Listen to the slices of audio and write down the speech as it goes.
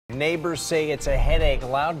Neighbors say it's a headache.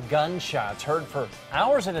 Loud gunshots heard for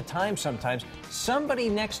hours at a time sometimes. Somebody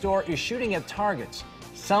next door is shooting at targets.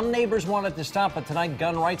 Some neighbors wanted to stop, but tonight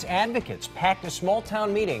gun rights advocates packed a small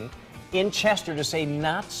town meeting in Chester to say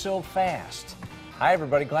not so fast. Hi,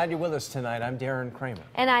 everybody. Glad you're with us tonight. I'm Darren Kramer.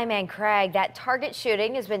 And I'm Ann Craig. That target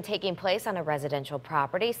shooting has been taking place on a residential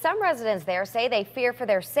property. Some residents there say they fear for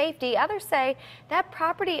their safety. Others say that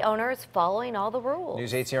property owner is following all the rules.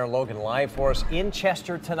 News 8's Aaron Logan live for us in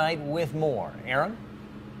Chester tonight with more. Aaron?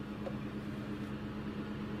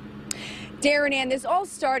 Darren, and this all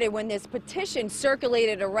started when this petition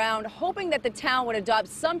circulated around hoping that the town would adopt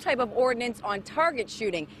some type of ordinance on target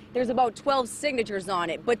shooting. There's about 12 signatures on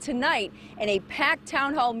it. But tonight, in a packed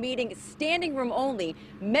town hall meeting, standing room only,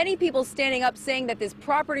 many people standing up saying that this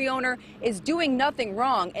property owner is doing nothing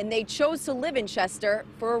wrong and they chose to live in Chester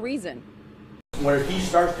for a reason. Where he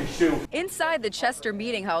starts to shoot. Inside the Chester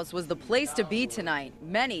Meeting House was the place to be tonight.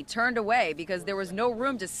 Many turned away because there was no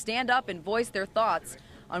room to stand up and voice their thoughts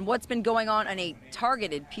on what's been going on a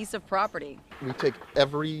targeted piece of property. We take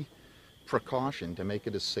every precaution to make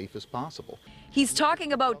it as safe as possible. He's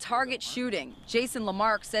talking about target shooting. Jason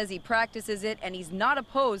Lamarck says he practices it and he's not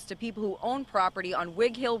opposed to people who own property on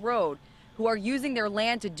Wig Hill Road who are using their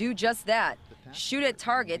land to do just that, shoot at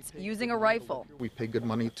targets using a rifle. We pay good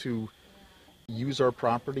money to use our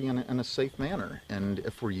property in a safe manner, and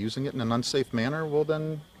if we're using it in an unsafe manner, well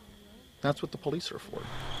then that's what the police are for.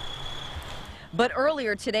 But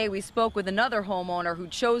earlier today, we spoke with another homeowner who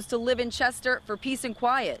chose to live in Chester for peace and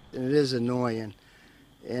quiet. It is annoying,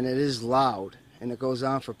 and it is loud, and it goes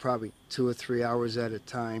on for probably 2 or 3 hours at a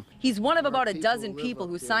time. He's one of about a dozen people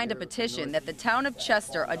who signed a petition that the town of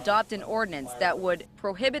Chester adopt an ordinance that would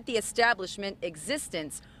prohibit the establishment,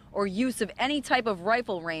 existence, or use of any type of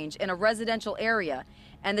rifle range in a residential area,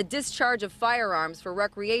 and the discharge of firearms for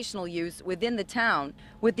recreational use within the town,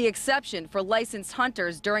 with the exception for licensed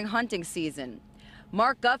hunters during hunting season.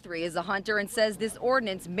 Mark Guthrie is a hunter and says this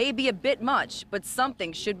ordinance may be a bit much, but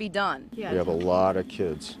something should be done. We have a lot of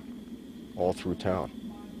kids all through town,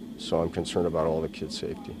 so I'm concerned about all the kids'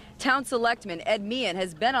 safety. Town Selectman Ed Meehan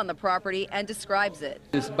has been on the property and describes it.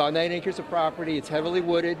 It's about 9 acres of property. It's heavily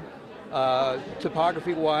wooded.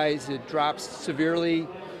 Topography-wise, it drops severely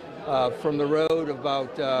from the road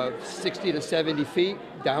about 60 to 70 feet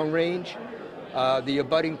downrange. The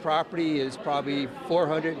abutting property is probably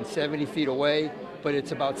 470 feet away, but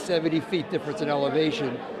it's about 70 feet difference in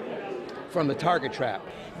elevation from the target trap.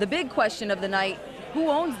 The big question of the night, who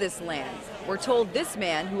owns this land? We're told this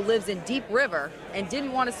man who lives in Deep River and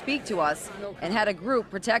didn't want to speak to us and had a group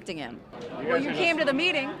protecting him. Well, you came to the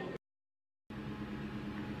meeting.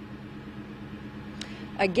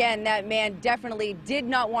 Again, that man definitely did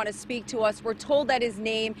not want to speak to us. We're told that his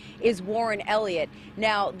name is Warren Elliott.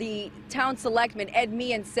 Now, the town selectman, Ed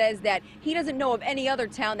Meehan, says that he doesn't know of any other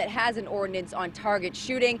town that has an ordinance on target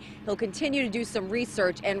shooting. He'll continue to do some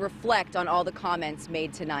research and reflect on all the comments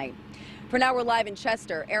made tonight. For now, we're live in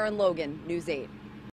Chester. Aaron Logan, News 8.